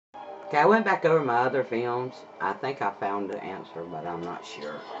Okay, I went back over my other films. I think I found the answer, but I'm not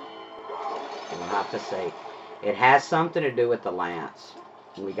sure. We'll have to see. It has something to do with the lance.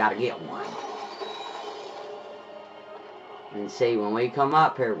 We got to get one. And see, when we come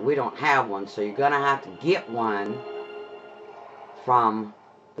up here, we don't have one, so you're going to have to get one from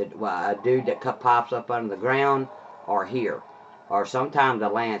the a dude that pops up under the ground, or here. Or sometimes the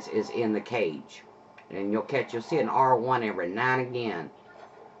lance is in the cage. And you'll see an R1 every now and again.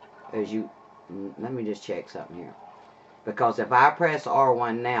 As you, let me just check something here. Because if I press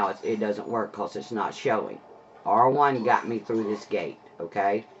R1 now, it doesn't work because it's not showing. R1 got me through this gate,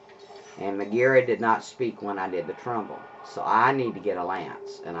 okay? And Megara did not speak when I did the trumble. So I need to get a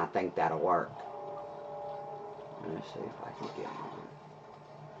lance, and I think that'll work. Let's see if I can get one.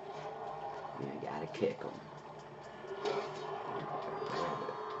 You gotta kick them.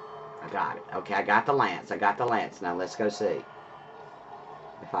 I got it. Okay, I got the lance. I got the lance. Now let's go see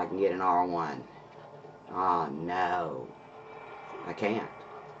if I can get an R1. Oh, no. I can't.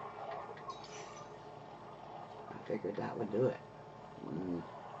 I figured that would do it.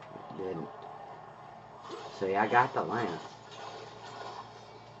 It didn't. See, I got the lance.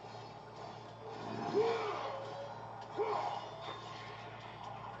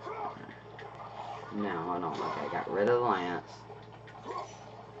 No, hold on. Okay, I got rid of the lance.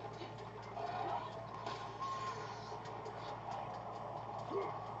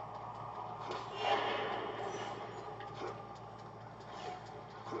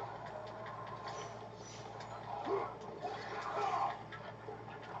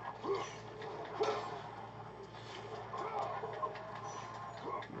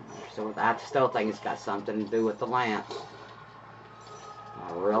 So I still think it's got something to do with the lance.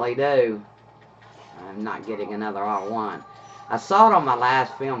 I really do. I'm not getting another R1. I saw it on my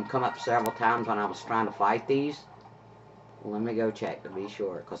last film come up several times when I was trying to fight these. Well, let me go check to be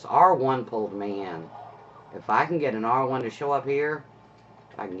sure. Because R1 pulled me in. If I can get an R1 to show up here,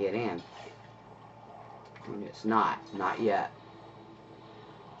 I can get in. And it's not. Not yet.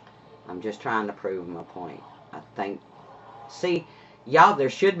 I'm just trying to prove my point. I think... See... Y'all, there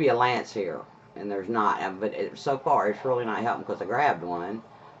should be a lance here, and there's not. But so far, it's really not helping because I grabbed one,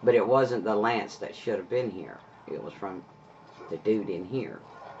 but it wasn't the lance that should have been here. It was from the dude in here.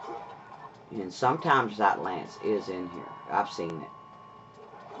 And sometimes that lance is in here. I've seen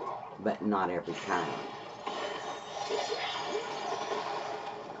it, but not every time.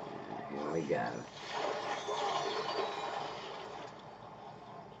 Here we go.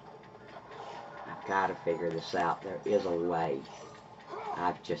 I've got to figure this out. There is a way.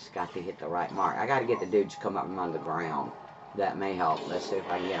 I've just got to hit the right mark. I got to get the dudes to come up from under the ground. That may help. Let's see if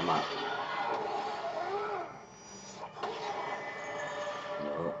I can get them up.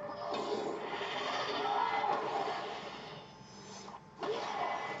 Nope.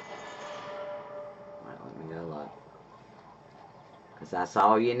 Alright, let me go look. Because that's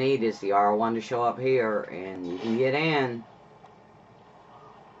all you need is the R1 to show up here, and you can get in.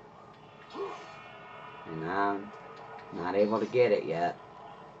 And I'm not able to get it yet.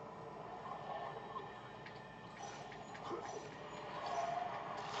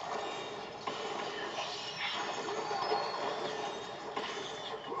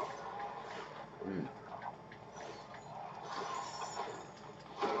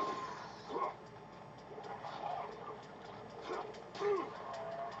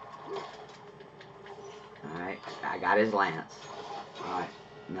 Alright, I got his lance. Alright,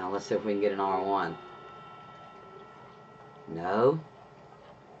 now let's see if we can get an R1. No.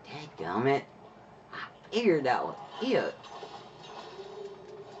 Dadgummit. I figured that was it.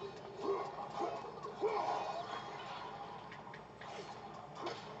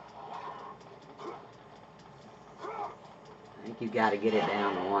 I think you got to get it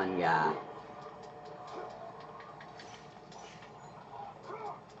down to one guy.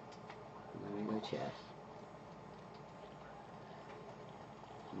 Let me go check.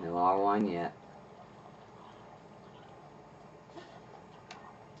 No R1 yet.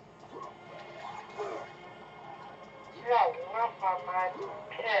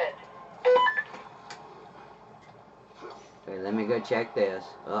 Okay, let me go check this.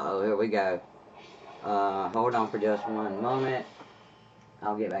 Uh-oh, here we go. Hold on for just one moment.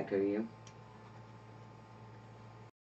 I'll get back to you.